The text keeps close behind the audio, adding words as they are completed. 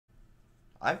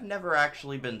I've never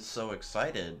actually been so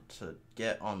excited to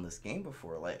get on this game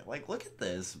before. Like look at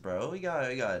this, bro. We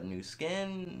got a new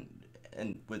skin,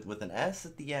 and with an S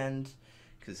at the end,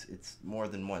 because it's more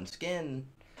than one skin.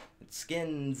 It's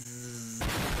skins.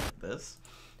 This,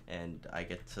 and I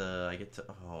get to.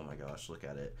 Oh my gosh, look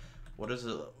at it. What is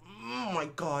it? Oh my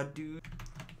god, dude.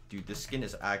 Dude, this skin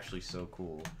is actually so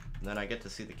cool. And then I get to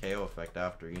see the KO effect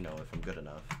after, you know, if I'm good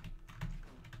enough.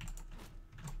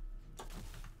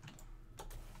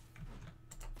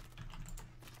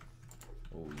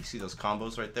 Oh, you see those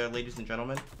combos right there, ladies and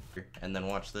gentlemen? And then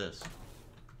watch this.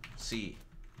 See,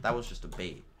 that was just a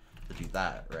bait to do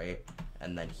that, right?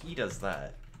 And then he does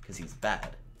that because he's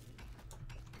bad.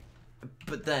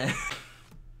 But then...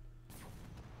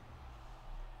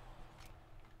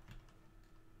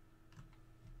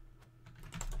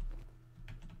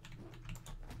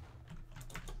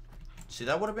 See,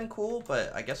 that would have been cool,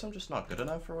 but I guess I'm just not good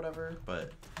enough or whatever,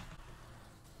 but...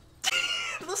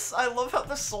 I love how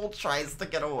the soul tries to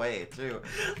get away, too.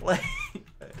 Like...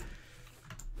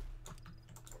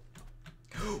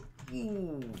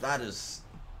 Ooh, that is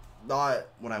not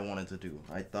what I wanted to do.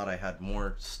 I thought I had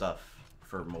more stuff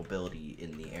for mobility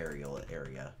in the aerial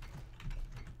area.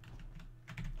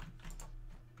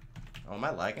 Oh, am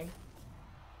I lagging?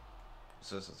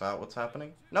 Is that what's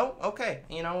happening? No? Okay.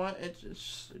 You know what? It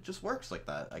just works like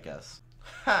that, I guess.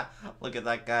 Ha! Look at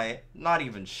that guy. Not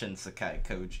even Shin Sekai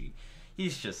Koji.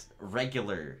 He's just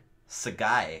regular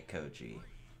Sekai Koji.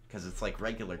 Because it's like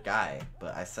regular guy,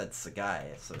 but I said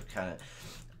Sekai, so it kind of...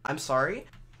 I'm sorry.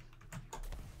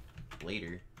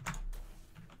 Later.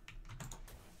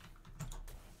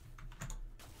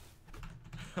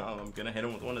 Oh, I'm gonna hit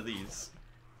him with one of these.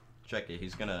 Check it,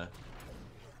 he's gonna...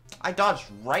 I dodged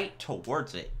right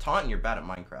towards it. Taunting, you're bad at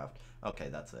Minecraft. Okay,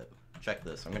 that's it. Check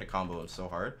this. I'm gonna combo him so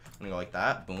hard. I'm gonna go like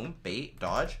that. Boom. Bait.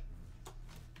 Dodge.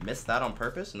 Miss that on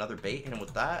purpose. Another bait. Hit him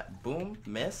with that. Boom.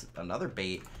 Miss. Another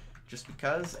bait. Just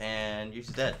because. And he's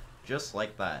dead. Just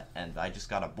like that. And I just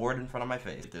got a board in front of my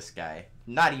face. This guy.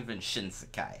 Not even Shin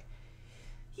Sekai.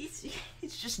 He's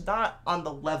just not on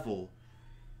the level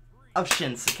of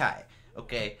Shin Sekai.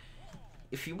 Okay?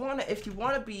 If you wanna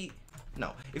be...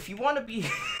 No. If you wanna be...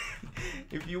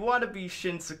 If you want to be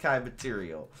Shin Sekai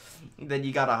material, then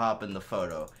you gotta hop in the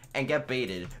photo and get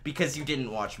baited because you didn't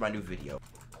watch my new video.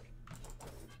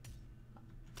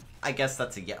 I guess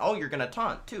that's a yeah. Oh, you're gonna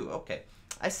taunt too. Okay,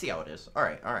 I see how it is. All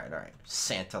right.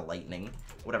 Santa lightning,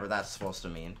 whatever that's supposed to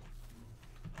mean.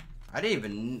 I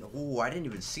didn't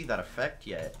even see that effect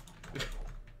yet.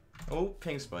 Oh,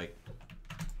 ping spike.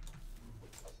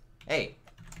 Hey,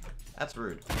 that's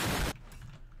rude.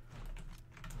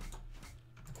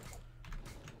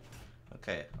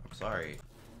 Okay, I'm sorry.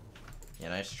 Yeah,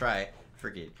 nice try.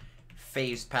 Freaking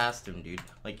phased past him, dude.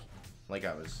 Like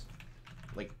I was,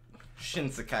 like Shin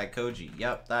Sekai Koji.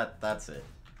 Yep, that's it.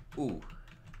 Ooh.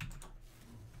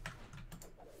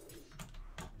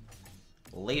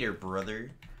 Later, brother.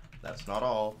 That's not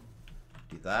all.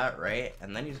 Do that, right?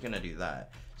 And then he's gonna do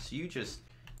that. So you just,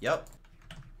 yep.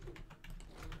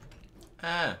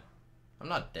 Ah, I'm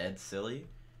not dead, silly.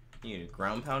 You need a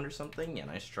ground pound or something? Yeah,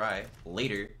 nice try.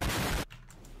 Later.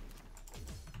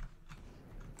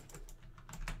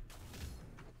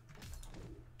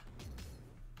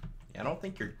 I don't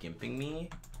think you're gimping me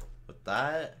with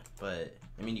that, but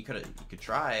I mean you could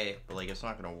try, but like it's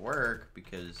not gonna work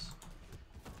because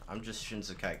I'm just Shin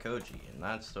Sekai Koji and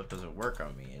that stuff doesn't work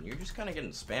on me, and you're just kind of getting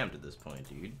spammed at this point,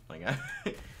 dude. Like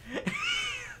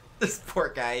this poor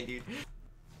guy, dude.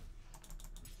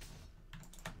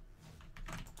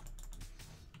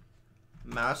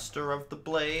 Master of the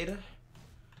Blade,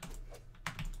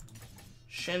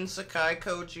 Shin Sekai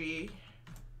Koji.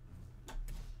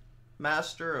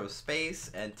 Master of space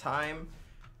and time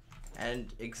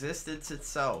and existence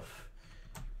itself.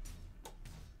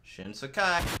 Shin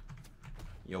Sekai.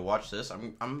 Yo, watch this.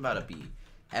 I'm about to be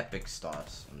epic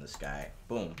sauce on this guy.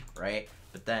 Boom, right?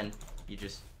 But then you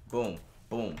just boom,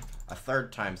 boom. A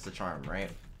third time's the charm, right?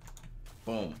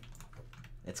 Boom.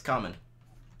 It's coming.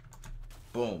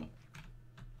 Boom.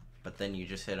 But then you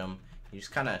just hit him. You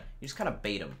just kind of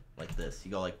bait him like this.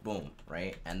 You go like boom,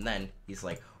 right? And then he's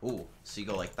like, ooh. So you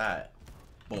go like that.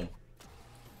 Boom.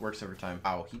 Works every time.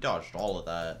 Ow, he dodged all of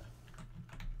that.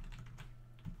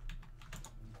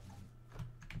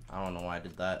 I don't know why I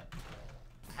did that.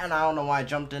 And I don't know why I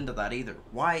jumped into that either.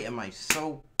 Why am I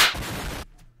so...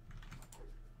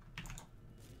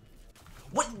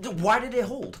 What? Why did it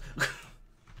hold?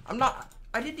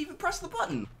 I didn't even press the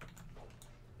button.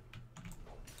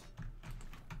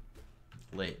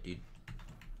 Lit, dude.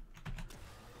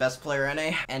 Best player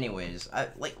NA. Anyways,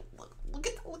 look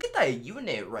Look at that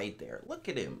unit right there. Look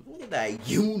at him. Look at that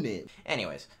unit.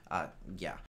 Anyways, yeah.